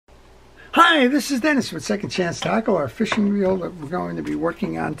Hi, this is Dennis with Second Chance Tackle. Our fishing reel that we're going to be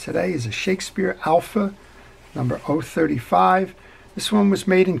working on today is a Shakespeare Alpha, number 035. This one was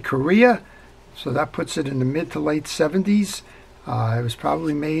made in Korea, so that puts it in the mid to late 70s. It was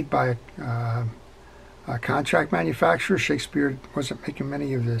probably made by a contract manufacturer. Shakespeare wasn't making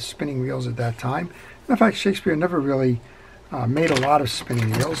many of the spinning reels at that time. In fact, Shakespeare never really made a lot of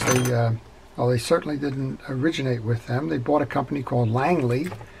spinning reels. They certainly didn't originate with them. They bought a company called Langley,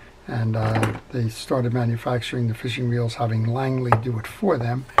 and they started manufacturing the fishing reels, having Langley do it for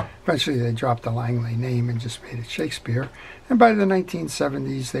them. Eventually they dropped the Langley name and just made it Shakespeare. And by the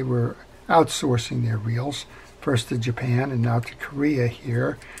 1970s they were outsourcing their reels, first to Japan and now to Korea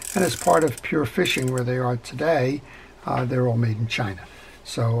here. And as part of Pure Fishing, where they are today, they're all made in China.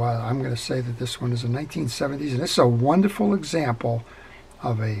 So I'm going to say that this one is a 1970s, and this is a wonderful example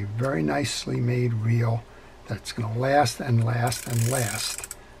of a very nicely made reel that's going to last and last and last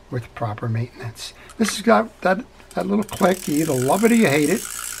with proper maintenance. This has got that little click. You either love it or you hate it.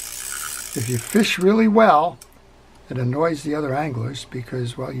 If you fish really well, it annoys the other anglers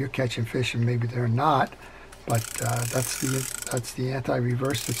because, well, you're catching fish and maybe they're not. But that's the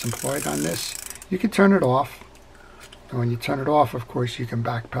anti-reverse that's employed on this. You can turn it off. And when you turn it off, of course, you can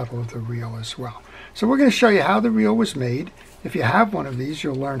backpedal the reel as well. So we're going to show you how the reel was made. If you have one of these,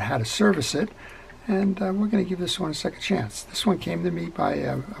 you'll learn how to service it. And we're going to give this one a second chance. This one came to me by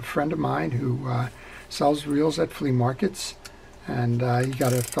a friend of mine who sells reels at flea markets. And he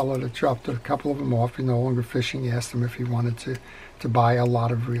got a fellow that dropped a couple of them off. He's no longer fishing. He asked him if he wanted to buy a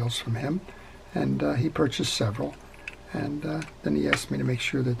lot of reels from him. And he purchased several. And then he asked me to make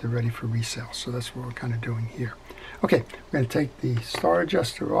sure that they're ready for resale. So that's what we're kind of doing here. Okay, we're going to take the star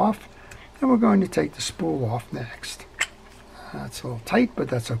adjuster off. And we're going to take the spool off next. It's a little tight, but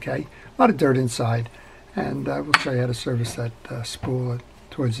that's okay. A lot of dirt inside, and we'll show you how to service that spool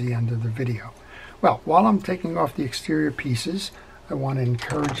towards the end of the video. Well, while I'm taking off the exterior pieces, I want to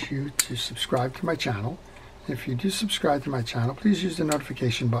encourage you to subscribe to my channel. If you do subscribe to my channel, please use the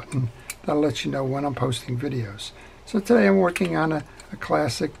notification button. That'll let you know when I'm posting videos. So today I'm working on a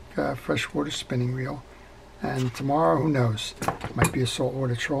classic freshwater spinning reel. And tomorrow, who knows? It might be a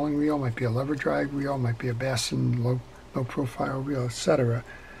saltwater trolling reel, might be a lever drag reel, might be a bass and low profile reel, etc.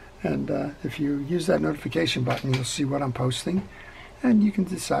 And if you use that notification button, you'll see what I'm posting, and you can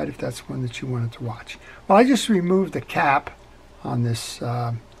decide if that's one that you wanted to watch. Well, I just removed the cap on this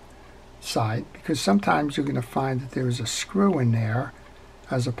side because sometimes you're going to find that there is a screw in there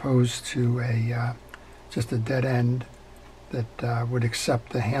as opposed to just a dead end that would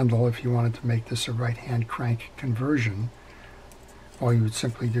accept the handle if you wanted to make this a right-hand crank conversion. All you would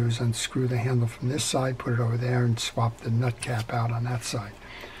simply do is unscrew the handle from this side, put it over there, and swap the nut cap out on that side.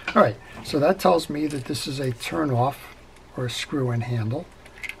 All right, so that tells me that this is a turn-off or a screw-in handle.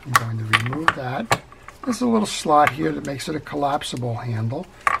 I'm going to remove that. There's a little slot here that makes it a collapsible handle,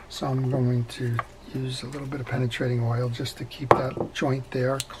 so I'm going to use a little bit of penetrating oil just to keep that joint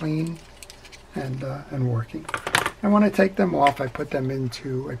there clean and working. And when I take them off, I put them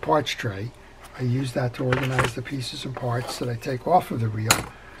into a parts tray. I use that to organize the pieces and parts that I take off of the reel.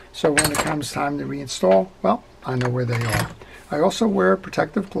 So when it comes time to reinstall, well, I know where they are. I also wear a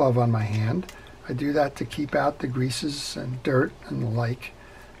protective glove on my hand. I do that to keep out the greases and dirt and the like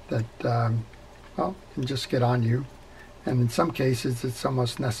that, well, can just get on you. And in some cases, it's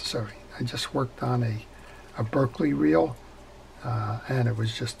almost necessary. I just worked on a Berkeley reel, and it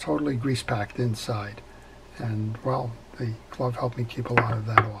was just totally grease-packed inside. And, well, the glove helped me keep a lot of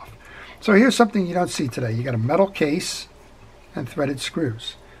that off. So here's something you don't see today. You got a metal case and threaded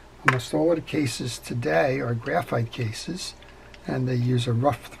screws. Almost all of the cases today are graphite cases, and they use a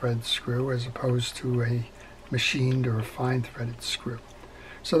rough thread screw as opposed to a machined or a fine threaded screw.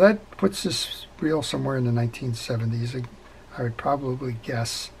 So that puts this reel somewhere in the 1970s. I would probably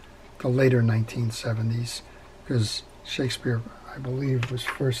guess the later 1970s, because Shakespeare, I believe, was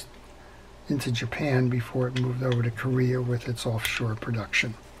first into Japan before it moved over to Korea with its offshore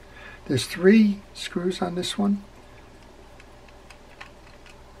production. There's 3 screws on this one.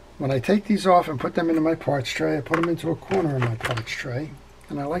 When I take these off and put them into my parts tray, I put them into a corner of my parts tray,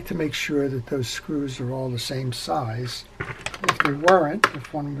 and I like to make sure that those screws are all the same size. If they weren't,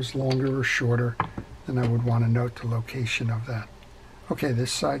 if one was longer or shorter, then I would want to note the location of that. Okay,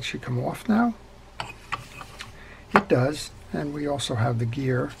 this side should come off now. It does, and we also have the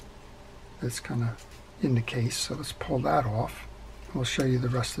gear that's kind of in the case, so let's pull that off. We'll show you the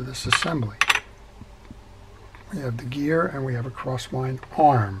rest of this assembly. We have the gear and we have a crosswind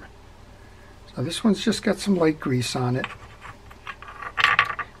arm. So this one's just got some light grease on it.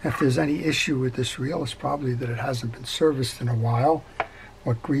 If there's any issue with this reel, it's probably that it hasn't been serviced in a while.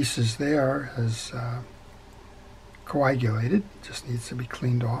 what grease is there has coagulated, just needs to be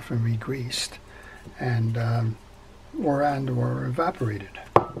cleaned off and re-greased, and or evaporated.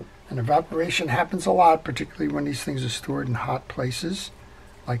 And evaporation happens a lot, particularly when these things are stored in hot places,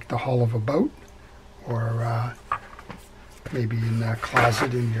 like the hull of a boat, or maybe in a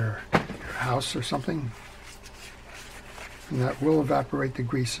closet in your house or something. And that will evaporate the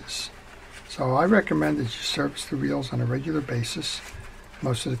greases. So I recommend that you service the reels on a regular basis.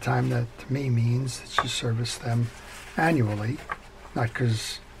 Most of the time that to me means that you service them annually, not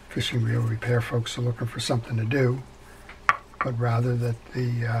because fishing reel repair folks are looking for something to do, but rather that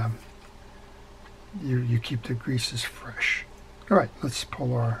you keep the greases fresh. All right, let's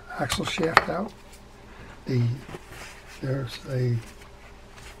pull our axle shaft out. There's a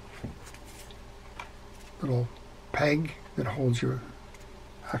little peg that holds your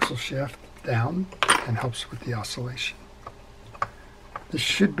axle shaft down and helps with the oscillation. This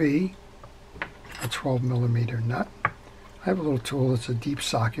should be a 12mm nut. I have a little tool that's a deep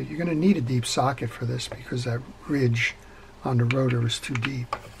socket. You're going to need a deep socket for this because that ridge on the rotor is too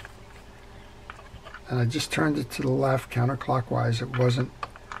deep. And I just turned it to the left counterclockwise. It wasn't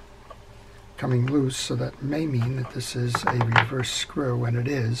coming loose, so that may mean that this is a reverse screw, and it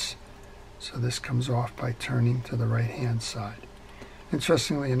is. So this comes off by turning to the right hand side.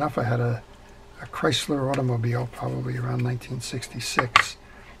 Interestingly enough, I had a Chrysler automobile probably around 1966.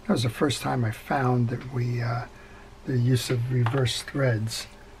 That was the first time I found that the use of reverse threads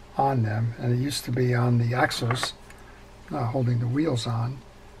on them, and it used to be on the axles holding the wheels on.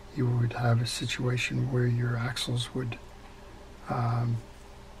 You would have a situation where your axles would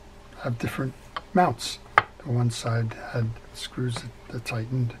have different mounts. The one side had screws that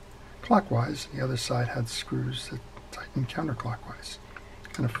tightened clockwise, and the other side had screws that tightened counterclockwise.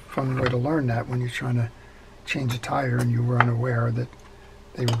 Kind of fun way to learn that when you're trying to change a tire and you were unaware that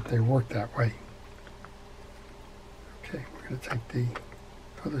they work that way. Okay, we're going to take the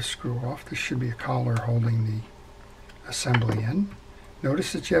other screw off. This should be a collar holding the assembly in.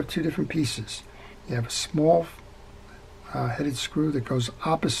 Notice that you have two different pieces. You have a small headed screw that goes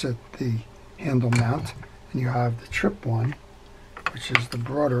opposite the handle mount, and you have the trip one, which is the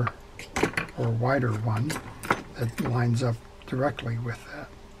broader or wider one that lines up directly with that.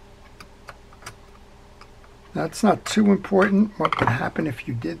 That's not too important. What would happen if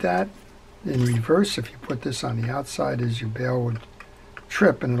you did that in reverse, if you put this on the outside, is your bail would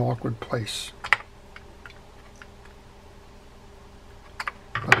trip in an awkward place.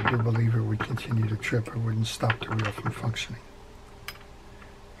 But I do believe it would continue to trip. It wouldn't stop the reel from functioning.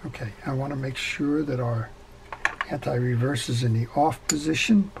 Okay, I want to make sure that our anti-reverse is in the off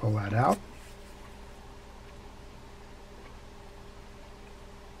position. Pull that out.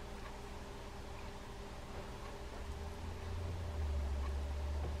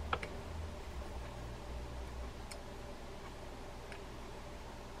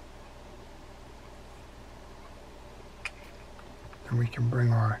 And we can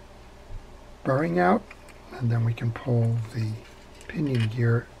bring our bearing out, and then we can pull the pinion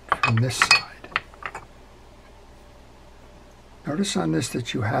gear from this side. Notice on this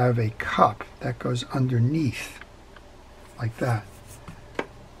that you have a cup that goes underneath, like that.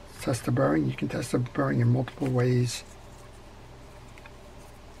 Test the bearing. You can test the bearing in multiple ways.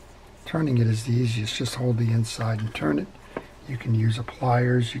 Turning it is the easiest. Just hold the inside and turn it. You can use a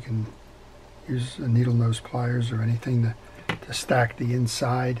pliers. You can use a needle nose pliers or anything to stack the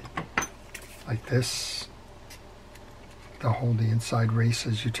inside like this to hold the inside race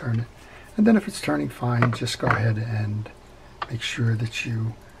as you turn it. And then if it's turning fine, just go ahead and make sure that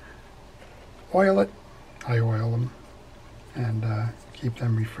you oil it. I oil them and keep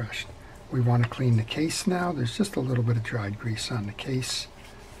them refreshed. We want to clean the case now. There's just a little bit of dried grease on the case.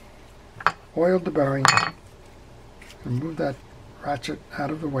 Oiled the bearing. Remove that ratchet out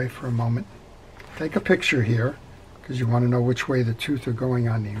of the way for a moment. Take a picture here, because you want to know which way the tooth are going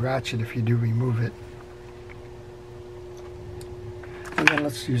on the ratchet if you do remove it. And then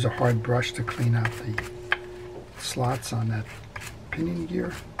let's use a hard brush to clean out the slots on that pinion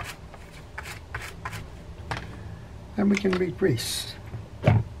gear. And we can re-grease.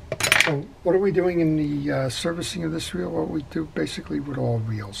 So what are we doing in the servicing of this reel? What we do basically with all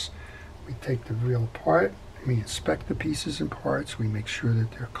reels. We take the reel apart, we inspect the pieces and parts, we make sure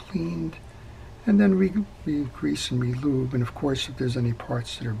that they're cleaned, and then we grease and re-lube. And of course, if there's any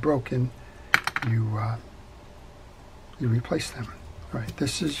parts that are broken, you replace them. All right,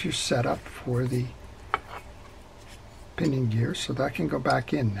 this is your setup for the pinion gear, so that can go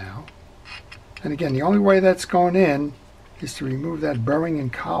back in now. And again, the only way that's going in is to remove that bearing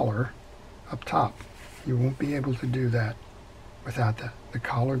and collar up top. You won't be able to do that without that. The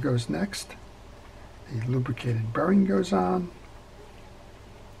collar goes next. The lubricated bearing goes on.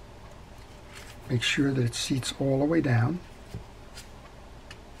 Make sure that it seats all the way down,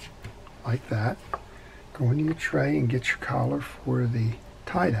 like that. Go into your tray and get your collar for the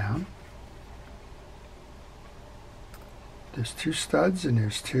tie down. There's 2 studs and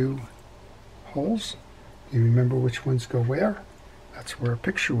there's 2 holes. You remember which ones go where? That's where a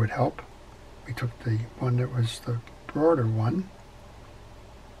picture would help. We took the one that was the broader one,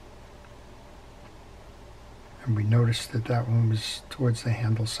 and we noticed that that one was towards the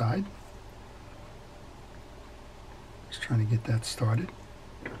handle side. Just trying to get that started.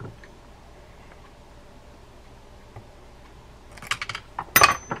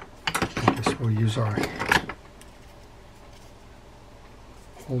 I guess we'll use our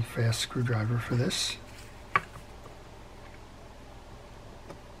hold-fast screwdriver for this.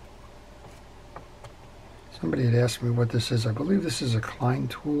 Somebody had asked me what this is. I believe this is a Klein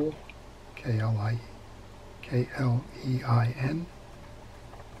tool, K-L-E-I-N.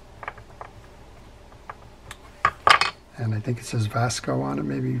 And I think it says Vasco on it,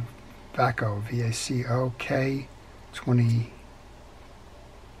 maybe Vaco, V-A-C-O-K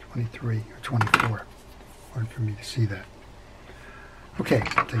 2023 or 24. Hard for me to see that. Okay,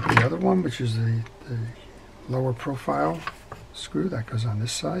 take the other one, which is the lower profile screw that goes on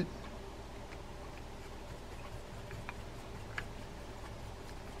this side.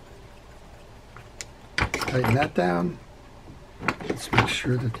 Tighten that down. Let's make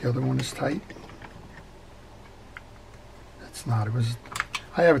sure that the other one is tight. It's not.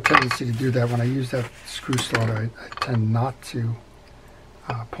 I have a tendency to do that when I use that screw starter. I tend not to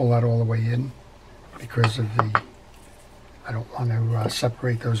pull that all the way in because of I don't want to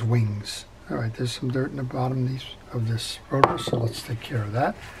separate those wings. All right, there's some dirt in the bottom of this rotor, so let's take care of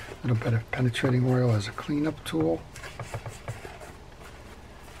that. A little bit of penetrating oil as a cleanup tool.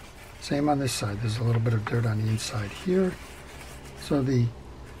 Same on this side. There's a little bit of dirt on the inside here. So the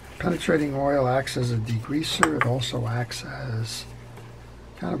penetrating oil acts as a degreaser. It also acts as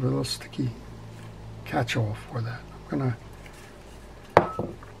kind of a little sticky catch-all for that. I'm going to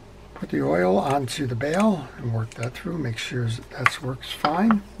put the oil onto the bail and work that through. Make sure that works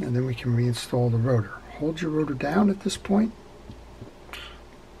fine, and then we can reinstall the rotor. Hold your rotor down at this point,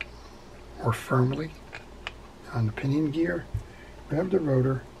 or firmly on the pinion gear. Grab the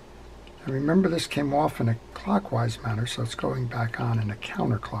rotor. And remember, this came off in a clockwise manner, so it's going back on in a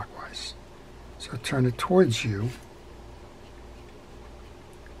counterclockwise. So turn it towards you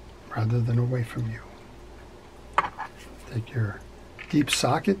rather than away from you. Take your deep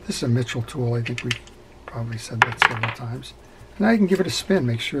socket. This is a Mitchell tool. I think we probably said that several times. Now you can give it a spin.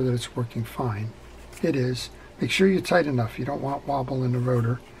 Make sure that it's working fine. It is. Make sure you're tight enough. You don't want wobble in the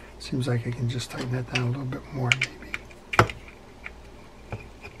rotor. Seems like I can just tighten that down a little bit more, maybe.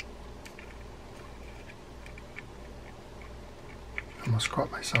 Almost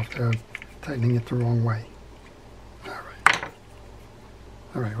caught myself there, tightening it the wrong way.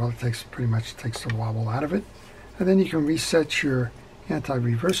 All right, well, it pretty much takes the wobble out of it. And then you can reset your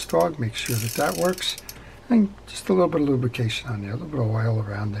anti-reverse dog, make sure that works. And just a little bit of lubrication on there, a little bit of oil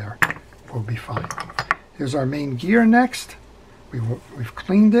around there will be fine. Here's our main gear next. We've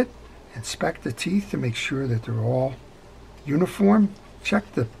cleaned it. Inspect the teeth to make sure that they're all uniform.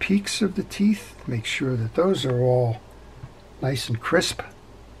 Check the peaks of the teeth to make sure that those are all nice and crisp.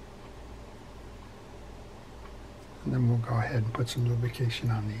 And then we'll go ahead and put some lubrication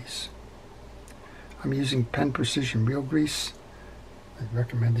on these. I'm using Penn Precision reel grease. I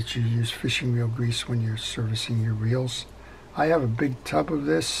recommend that you use fishing reel grease when you're servicing your reels. I have a big tub of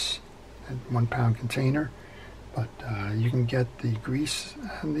this, a 1 pound container, but you can get the grease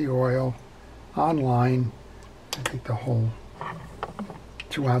and the oil online. I think the whole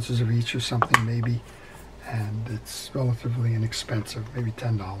 2 ounces of each or something maybe. And it's relatively inexpensive, maybe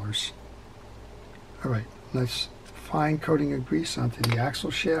 $10. All right, nice fine coating of grease onto the axle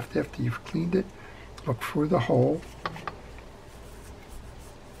shaft after you've cleaned it. Look for the hole.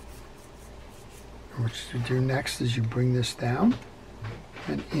 And what you do next is you bring this down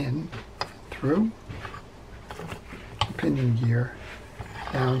and in through the pinion gear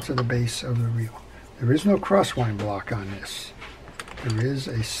down to the base of the reel. There is no crosswind block on this. There is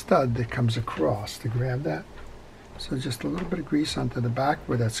a stud that comes across to grab that. So just a little bit of grease onto the back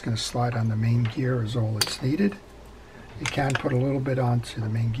where that's going to slide on the main gear is all that's needed. You can put a little bit onto the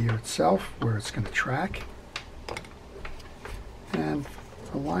main gear itself where it's going to track. And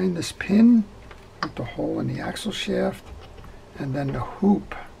align this pin with the hole in the axle shaft and then the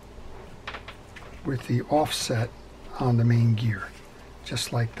hoop with the offset on the main gear,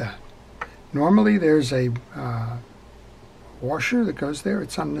 just like that. Normally there's a washer that goes there,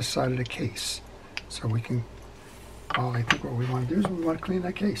 it's on this side of the case. So we can, well, I think what we want to do is we want to clean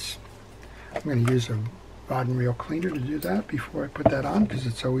that case. I'm going to use a rod and reel cleaner to do that before I put that on, because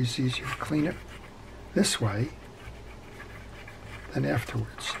it's always easier to clean it this way than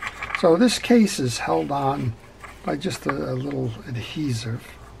afterwards. So this case is held on by just a little adhesive,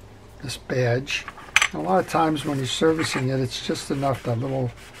 this badge. And a lot of times when you're servicing it, it's just enough, that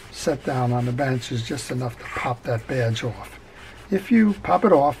little set down on the bench is just enough to pop that badge off. If you pop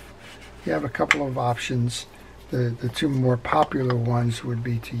it off, you have a couple of options. The two more popular ones would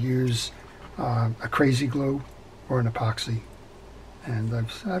be to use a crazy glue or an epoxy. And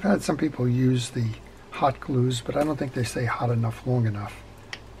I've had some people use the hot glues, but I don't think they stay hot enough long enough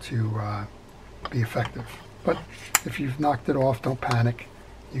to be effective. But if you've knocked it off, don't panic.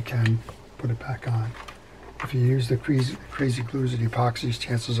 You can put it back on. If you use the crazy glues or the epoxies,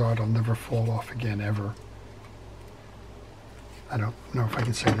 chances are it'll never fall off again, ever. I don't know if I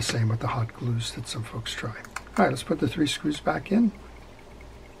can say the same with the hot glues that some folks try. All right, let's put the 3 screws back in.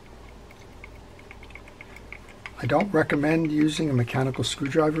 I don't recommend using a mechanical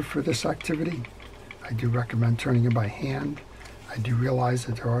screwdriver for this activity. I do recommend turning it by hand. I do realize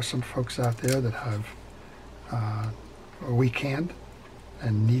that there are some folks out there that have a weak hand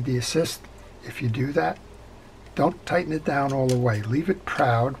and need the assist. If you do that, don't tighten it down all the way. Leave it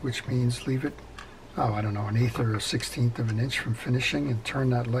proud, which means leave it, oh, I don't know, 1/8 or 1/16 of an inch from finishing, and turn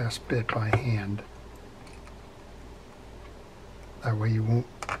that last bit by hand. That way you won't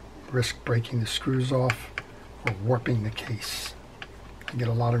risk breaking the screws off or warping the case. I get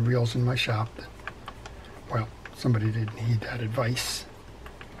a lot of reels in my shop that, well, somebody didn't heed that advice,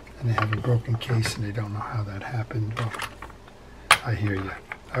 and they have a broken case and they don't know how that happened. Well, I hear you.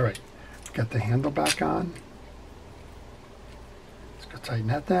 All right, got the handle back on. Let's go tighten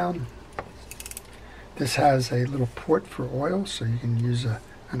that down. This has a little port for oil, so you can use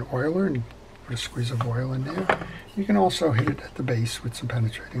an oiler and put a squeeze of oil in there. You can also hit it at the base with some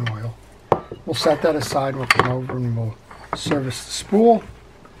penetrating oil. We'll set that aside. We'll come over and we'll service the spool.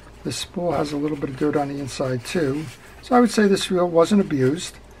 This spool has a little bit of dirt on the inside too, so I would say this reel wasn't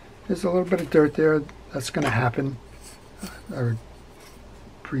abused. There's a little bit of dirt there. That's going to happen. I would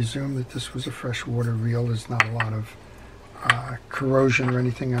presume that this was a freshwater reel. There's not a lot of corrosion or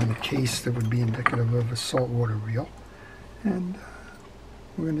anything on the case that would be indicative of a saltwater reel. And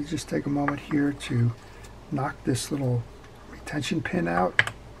we're going to just take a moment here to knock this little retention pin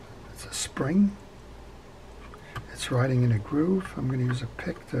out. It's a spring. It's riding in a groove. I'm going to use a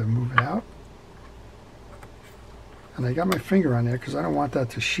pick to move it out. And I got my finger on there because I don't want that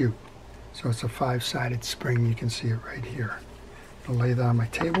to shoot. So it's a 5-sided spring. You can see it right here. I'll lay that on my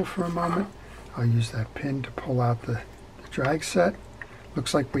table for a moment. I'll use that pin to pull out the drag set.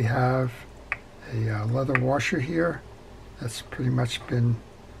 Looks like we have a leather washer here that's pretty much been,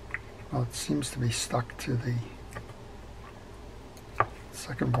 well, it seems to be stuck to the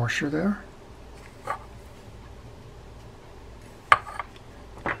second washer there.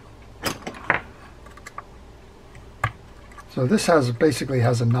 So this basically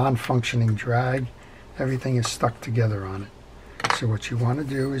has a non-functioning drag. Everything is stuck together on it. So what you want to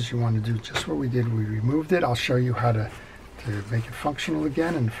do is you want to do just what we did. We removed it. I'll show you how to make it functional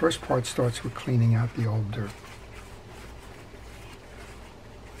again. And the first part starts with cleaning out the old dirt.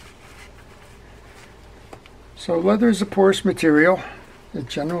 So leather is a porous material. It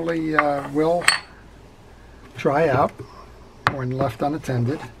generally will dry out when left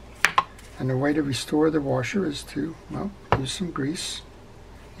unattended. And the way to restore the washer is to, well, use some grease.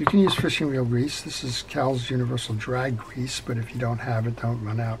 You can use fishing reel grease. This is Cal's Universal Drag Grease, but if you don't have it, don't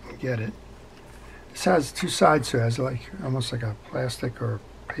run out and get it. This has 2 sides, so it has almost like a plastic or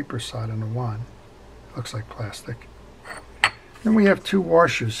paper side on the one. It looks like plastic. Then we have 2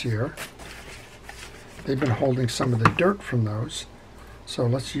 washers here. They've been holding some of the dirt from those. So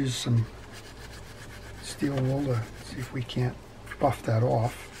let's use some steel wool to see if we can't buff that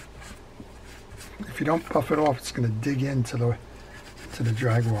off. If you don't buff it off, it's going to dig into the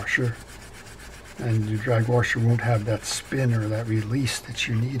drag washer, and your drag washer won't have that spin or that release that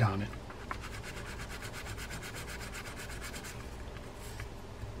you need on it.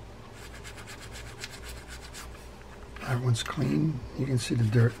 That one's clean. You can see the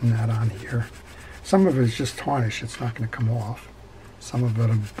dirt in that on here. Some of it is just tarnish. It's not going to come off. Some of it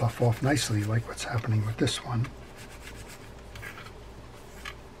will buff off nicely, like what's happening with this one.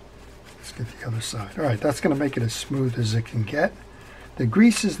 Let's get the other side. All right, that's going to make it as smooth as it can get. The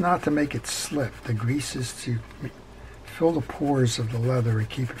grease is not to make it slip. The grease is to fill the pores of the leather and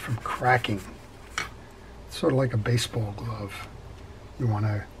keep it from cracking. It's sort of like a baseball glove. You want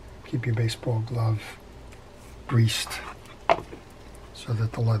to keep your baseball glove greased so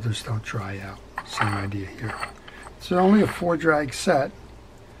that the leathers don't dry out. Same idea here. So only a 4 drag set.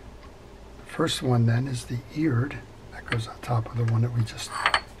 The first one then is the eared. That goes on top of the one that we just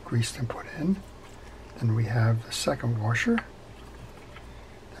greased and put in. Then we have the second washer.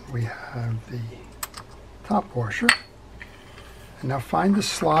 Then we have the top washer. And now find the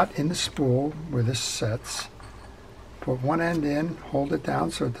slot in the spool where this sets. Put one end in, hold it down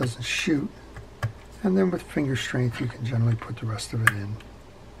so it doesn't shoot. And then with finger strength you can generally put the rest of it in.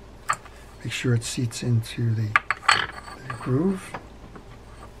 Make sure it seats into the groove.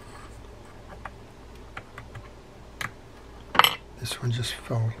 This one just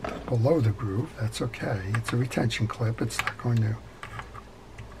fell below the groove. That's okay. It's a retention clip. It's not going to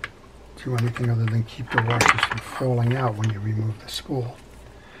do anything other than keep the washers from falling out when you remove the spool.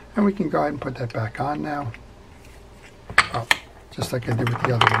 And we can go ahead and put that back on now. Oh, just like I did with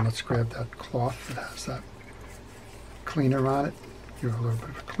the other one. Let's grab that cloth that has that cleaner on it. Give it a little bit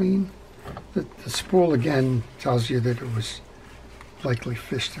of a clean. The spool again tells you that it was likely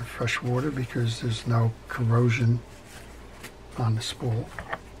fished in fresh water because there's no corrosion on the spool.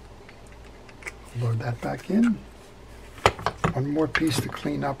 Load that back in. One more piece to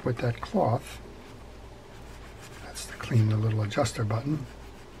clean up with that cloth. That's to clean the little adjuster button.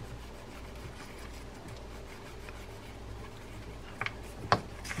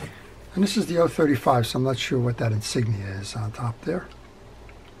 And this is the 035, so I'm not sure what that insignia is on top there.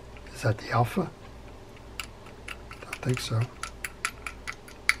 Is that the Alpha? Don't think so.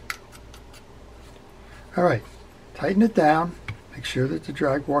 All right, tighten it down. Make sure that the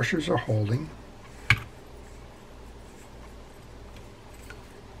drag washers are holding.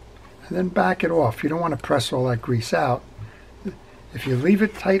 And then back it off. You don't want to press all that grease out. If you leave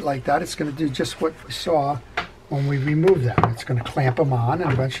it tight like that, it's going to do just what we saw when we remove them. It's going to clamp them on,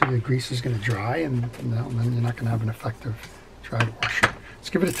 and eventually the grease is going to dry, and then you're not going to have an effective drag washer. Let's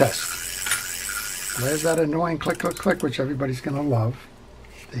give it a test. There's that annoying click, click, click, which everybody's going to love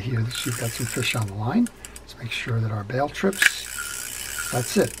to hear that you've got some fish on the line. Let's make sure that our bail trips.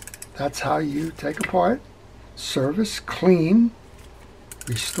 That's it. That's how you take apart, service, clean,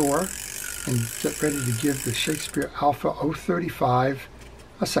 restore, and get ready to give the Shakespeare Alpha 035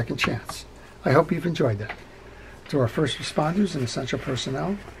 a second chance. I hope you've enjoyed that. To our first responders and essential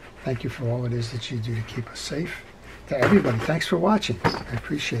personnel, thank you for all it is that you do to keep us safe. To everybody, thanks for watching. I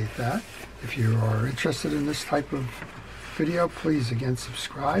appreciate that. If you are interested in this type of video, please again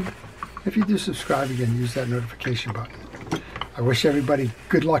subscribe. If you do subscribe, again, use that notification button. I wish everybody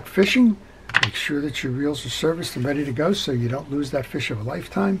good luck fishing. Make sure that your reels are serviced and ready to go so you don't lose that fish of a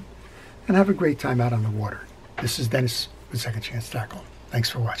lifetime. And have a great time out on the water. This is Dennis with Second Chance Tackle. Thanks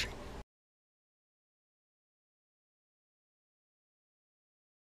for watching.